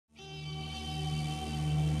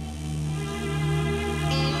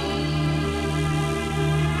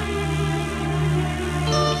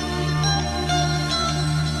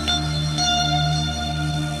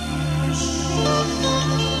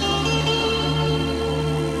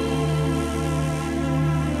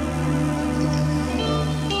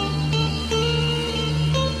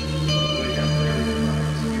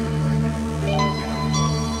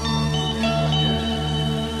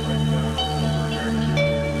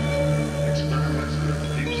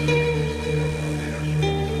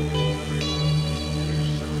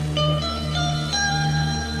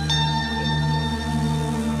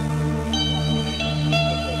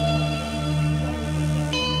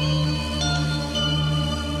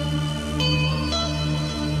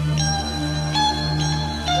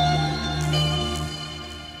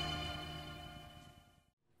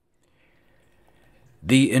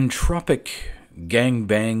The Entropic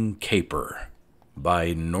Gangbang Caper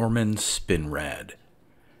by Norman Spinrad.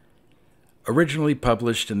 Originally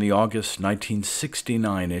published in the August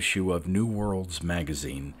 1969 issue of New Worlds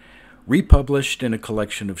magazine, republished in a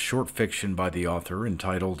collection of short fiction by the author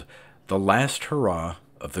entitled The Last Hurrah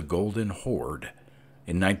of the Golden Horde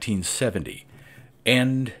in 1970,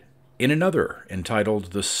 and in another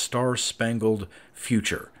entitled The Star-Spangled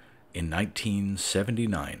Future in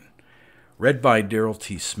 1979. Read by Daryl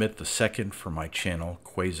T. Smith II for my channel,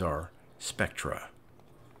 Quasar Spectra.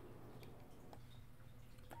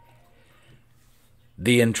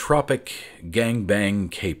 The Entropic Gangbang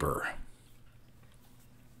Caper.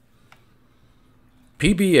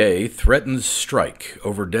 PBA threatens strike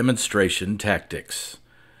over demonstration tactics.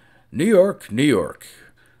 New York, New York.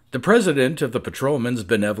 The president of the Patrolmen's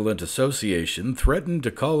Benevolent Association threatened to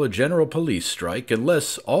call a general police strike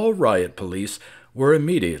unless all riot police were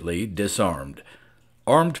immediately disarmed.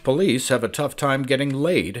 Armed police have a tough time getting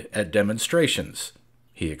laid at demonstrations,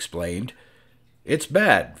 he explained. It's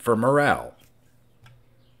bad for morale.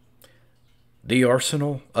 The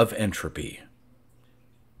Arsenal of Entropy.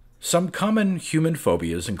 Some common human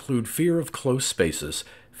phobias include fear of close spaces,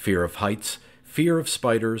 fear of heights, fear of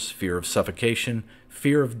spiders, fear of suffocation,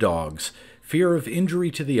 fear of dogs, fear of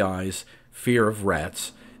injury to the eyes, fear of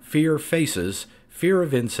rats, fear of faces, fear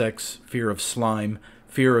of insects, fear of slime,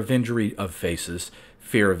 fear of injury of faces,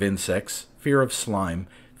 fear of insects, fear of slime,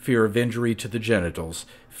 fear of injury to the genitals,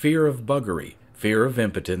 fear of buggery, fear of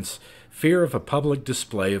impotence, fear of a public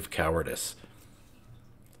display of cowardice.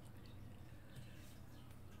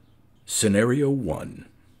 Scenario 1.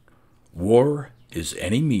 War is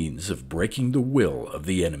any means of breaking the will of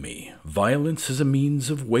the enemy. Violence is a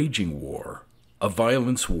means of waging war. A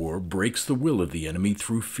violence war breaks the will of the enemy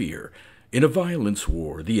through fear. In a violence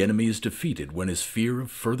war, the enemy is defeated when his fear of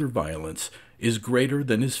further violence is greater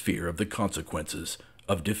than his fear of the consequences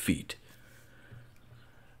of defeat.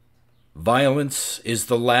 Violence is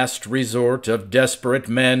the last resort of desperate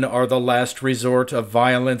men are the last resort of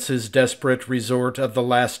violence is desperate resort of the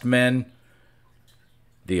last men.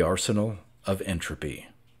 The Arsenal of Entropy.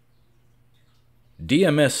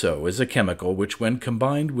 DMSO is a chemical which, when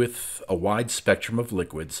combined with a wide spectrum of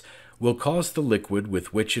liquids, will cause the liquid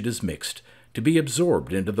with which it is mixed to be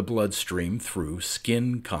absorbed into the bloodstream through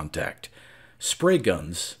skin contact. Spray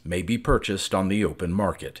guns may be purchased on the open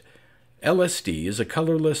market. LSD is a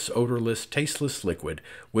colorless, odorless, tasteless liquid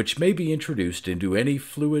which may be introduced into any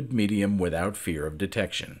fluid medium without fear of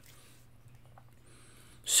detection.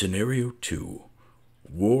 Scenario 2.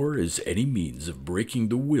 War is any means of breaking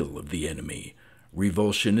the will of the enemy.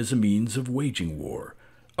 Revulsion is a means of waging war.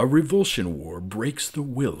 A revulsion war breaks the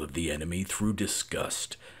will of the enemy through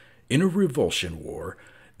disgust. In a revulsion war,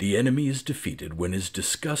 the enemy is defeated when his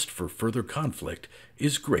disgust for further conflict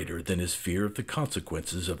is greater than his fear of the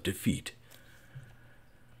consequences of defeat.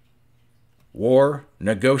 War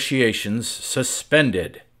negotiations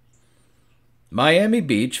suspended. Miami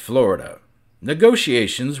Beach, Florida.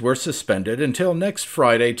 Negotiations were suspended until next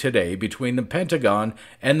Friday today between the Pentagon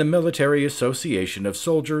and the Military Association of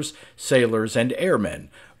Soldiers, Sailors, and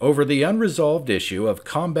Airmen over the unresolved issue of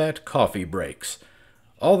combat coffee breaks.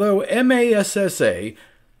 Although MASSA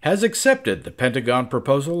has accepted the Pentagon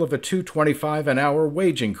proposal of a $2.25 an hour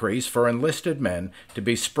wage increase for enlisted men to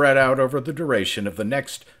be spread out over the duration of the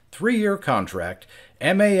next 3-year contract,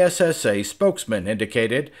 MASSA spokesman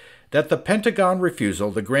indicated that the Pentagon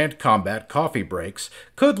refusal to grant combat coffee breaks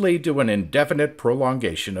could lead to an indefinite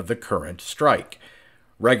prolongation of the current strike.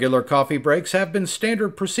 Regular coffee breaks have been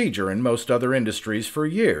standard procedure in most other industries for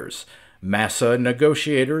years. MASSA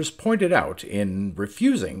negotiators pointed out in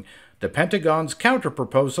refusing the Pentagon's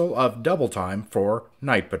counterproposal of double time for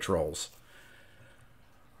night patrols.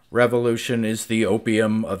 Revolution is the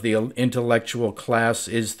opium of the intellectual class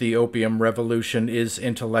is the opium revolution is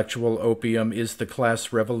intellectual opium is the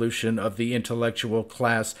class revolution of the intellectual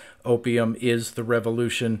class opium is the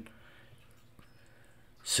revolution.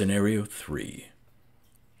 Scenario 3.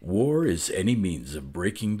 War is any means of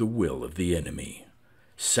breaking the will of the enemy.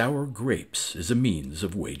 Sour grapes is a means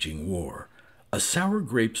of waging war. A sour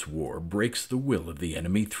grapes war breaks the will of the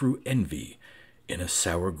enemy through envy. In a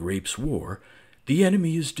sour grapes war, the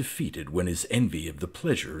enemy is defeated when his envy of the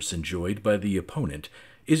pleasures enjoyed by the opponent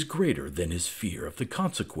is greater than his fear of the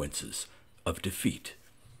consequences of defeat.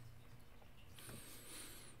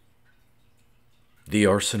 The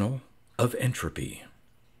Arsenal of Entropy.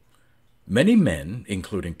 Many men,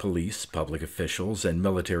 including police, public officials, and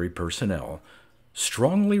military personnel,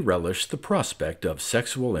 strongly relish the prospect of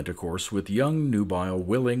sexual intercourse with young, nubile,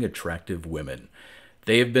 willing, attractive women.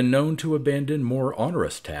 They have been known to abandon more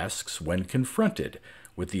onerous tasks when confronted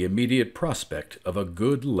with the immediate prospect of a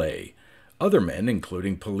good lay. Other men,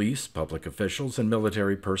 including police, public officials, and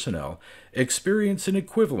military personnel, experience an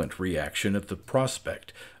equivalent reaction at the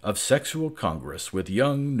prospect of sexual congress with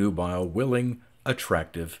young, nubile, willing,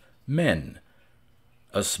 attractive men.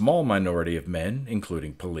 A small minority of men,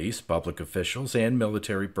 including police, public officials, and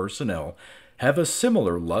military personnel, have a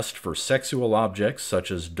similar lust for sexual objects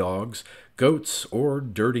such as dogs, goats, or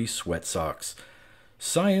dirty sweat socks.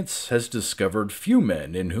 Science has discovered few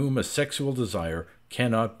men in whom a sexual desire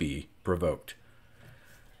cannot be provoked.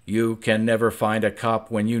 You can never find a cop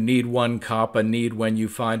when you need one cop, a need when you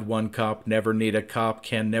find one cop, never need a cop,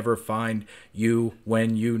 can never find you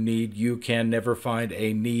when you need, you can never find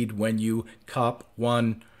a need when you cop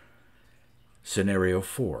one. Scenario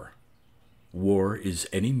 4. War is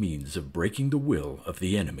any means of breaking the will of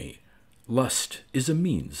the enemy. Lust is a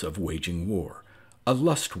means of waging war. A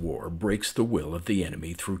lust war breaks the will of the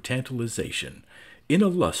enemy through tantalization. In a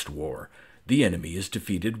lust war, the enemy is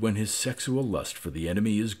defeated when his sexual lust for the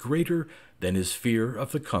enemy is greater than his fear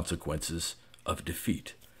of the consequences of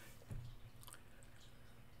defeat.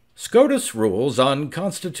 SCOTUS rules on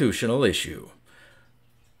constitutional issue.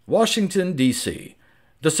 Washington, D.C.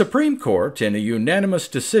 The Supreme Court, in a unanimous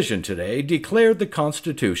decision today, declared the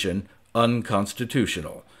Constitution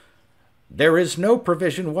unconstitutional. There is no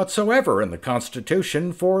provision whatsoever in the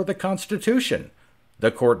Constitution for the Constitution,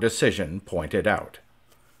 the court decision pointed out.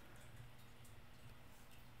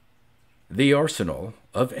 The arsenal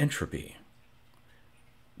of entropy.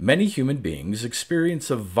 Many human beings experience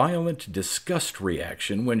a violent disgust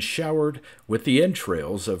reaction when showered with the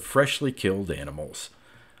entrails of freshly killed animals.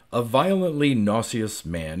 A violently nauseous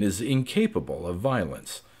man is incapable of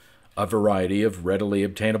violence. A variety of readily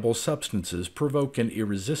obtainable substances provoke an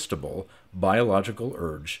irresistible biological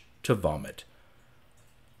urge to vomit.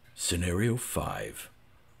 Scenario 5.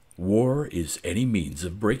 War is any means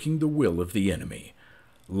of breaking the will of the enemy.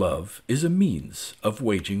 Love is a means of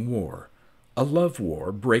waging war. A love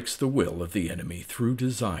war breaks the will of the enemy through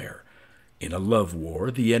desire. In a love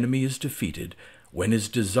war, the enemy is defeated when his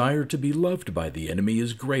desire to be loved by the enemy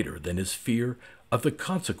is greater than his fear of the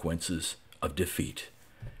consequences of defeat.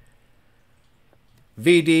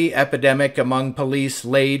 VD epidemic among police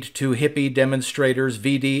laid to hippie demonstrators.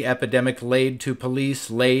 VD epidemic laid to police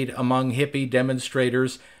laid among hippie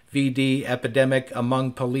demonstrators. VD epidemic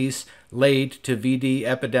among police laid to VD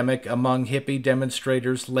epidemic among hippie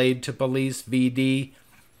demonstrators laid to police. VD.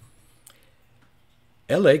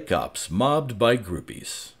 LA cops mobbed by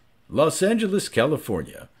groupies. Los Angeles,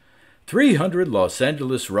 California. 300 Los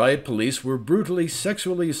Angeles riot police were brutally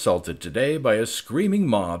sexually assaulted today by a screaming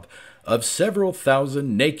mob of several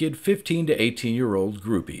thousand naked 15 to 18-year-old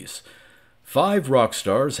groupies. 5 rock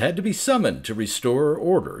stars had to be summoned to restore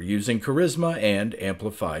order using charisma and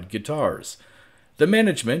amplified guitars. The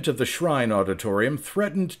management of the Shrine Auditorium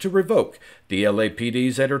threatened to revoke the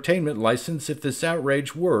LAPD's entertainment license if this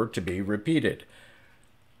outrage were to be repeated.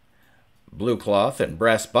 Blue cloth and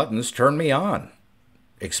brass buttons turn me on,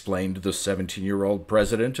 explained the 17-year-old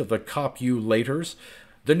president of the Cop You Laters,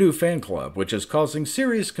 the new fan club which is causing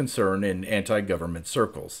serious concern in anti-government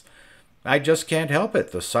circles. I just can't help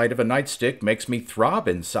it. The sight of a nightstick makes me throb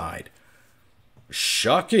inside.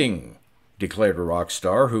 Shocking, declared a rock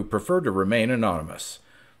star who preferred to remain anonymous.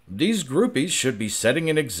 These groupies should be setting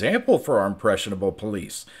an example for our impressionable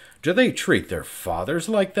police. Do they treat their fathers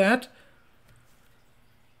like that?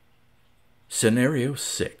 Scenario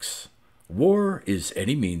 6. War is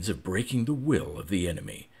any means of breaking the will of the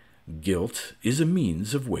enemy. Guilt is a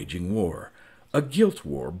means of waging war. A guilt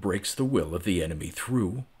war breaks the will of the enemy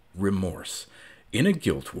through remorse. In a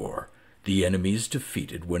guilt war, the enemy is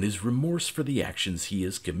defeated when his remorse for the actions he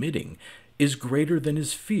is committing is greater than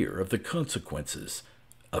his fear of the consequences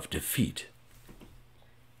of defeat.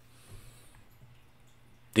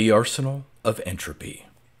 The arsenal of entropy.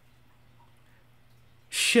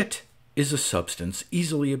 Shit is a substance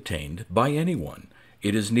easily obtained by anyone.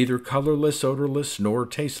 It is neither colorless, odorless, nor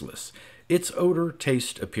tasteless. Its odor,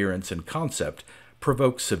 taste, appearance, and concept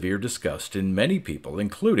provoke severe disgust in many people,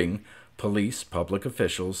 including police, public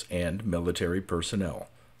officials, and military personnel.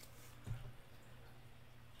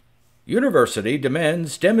 University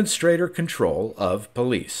demands demonstrator control of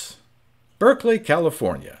police. Berkeley,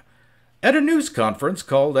 California. At a news conference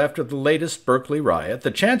called after the latest Berkeley riot,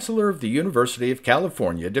 the Chancellor of the University of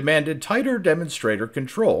California demanded tighter demonstrator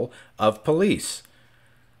control of police.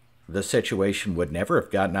 The situation would never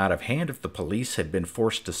have gotten out of hand if the police had been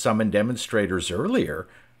forced to summon demonstrators earlier,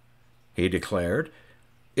 he declared.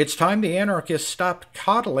 It's time the anarchists stopped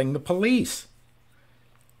coddling the police.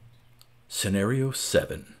 Scenario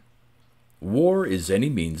 7. War is any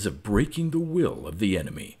means of breaking the will of the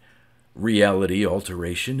enemy. Reality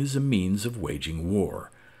alteration is a means of waging war.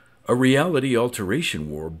 A reality alteration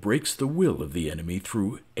war breaks the will of the enemy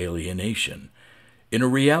through alienation. In a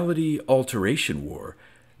reality alteration war,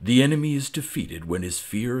 the enemy is defeated when his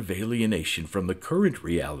fear of alienation from the current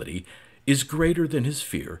reality is greater than his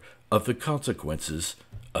fear of the consequences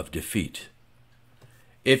of defeat.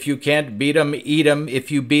 If you can't beat 'em, eat 'em.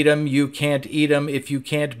 If you beat 'em, you can't eat 'em. If you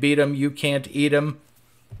can't beat 'em, you can't eat 'em.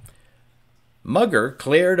 Mugger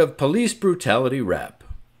cleared of police brutality rap.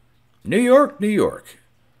 New York, New York.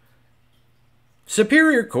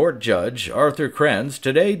 Superior Court Judge Arthur Kranz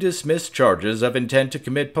today dismissed charges of intent to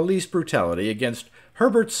commit police brutality against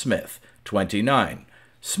Herbert Smith, 29.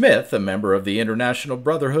 Smith, a member of the International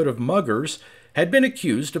Brotherhood of Muggers, had been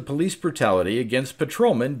accused of police brutality against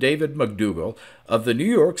patrolman David McDougal of the New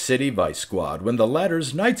York City Vice Squad when the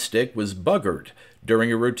latter's nightstick was buggered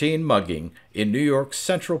during a routine mugging in New York's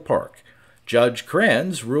Central Park. Judge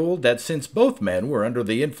Kranz ruled that since both men were under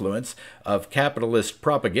the influence of capitalist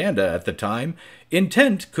propaganda at the time,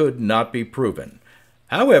 intent could not be proven.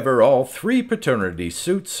 However, all three paternity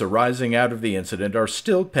suits arising out of the incident are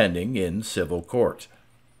still pending in civil court.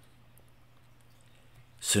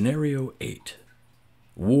 Scenario 8.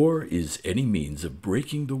 War is any means of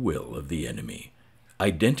breaking the will of the enemy.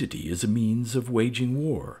 Identity is a means of waging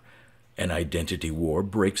war. An identity war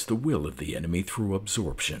breaks the will of the enemy through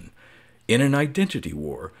absorption. In an identity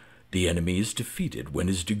war, the enemy is defeated when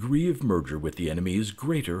his degree of merger with the enemy is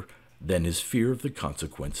greater than his fear of the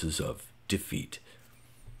consequences of defeat.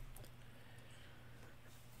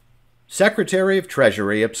 Secretary of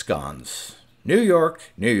Treasury absconds. New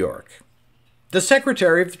York, New York. The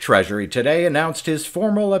Secretary of the Treasury today announced his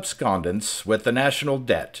formal abscondence with the national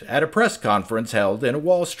debt at a press conference held in a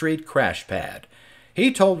Wall Street crash pad.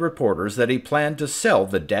 He told reporters that he planned to sell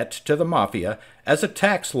the debt to the mafia as a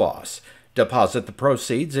tax loss, deposit the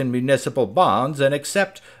proceeds in municipal bonds, and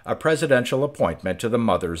accept a presidential appointment to the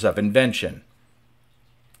Mothers of Invention.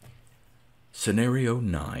 Scenario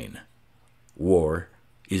 9. War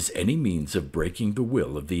is any means of breaking the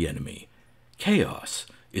will of the enemy. Chaos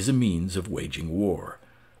is a means of waging war.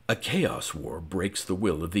 A chaos war breaks the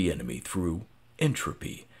will of the enemy through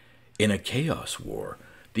entropy. In a chaos war,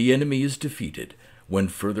 the enemy is defeated when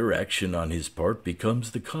further action on his part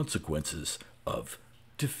becomes the consequences of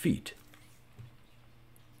defeat.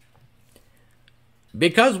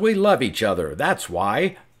 Because we love each other, that's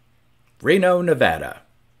why. Reno, Nevada.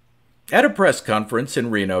 At a press conference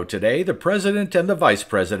in Reno today, the president and the vice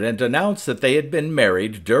president announced that they had been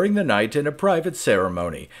married during the night in a private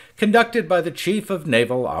ceremony conducted by the chief of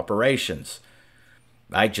naval operations.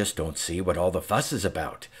 I just don't see what all the fuss is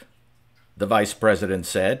about, the vice president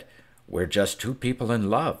said. We're just two people in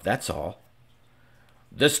love, that's all.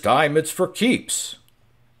 This time it's for keeps,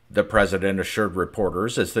 the president assured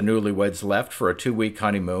reporters as the newlyweds left for a 2-week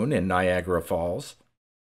honeymoon in Niagara Falls.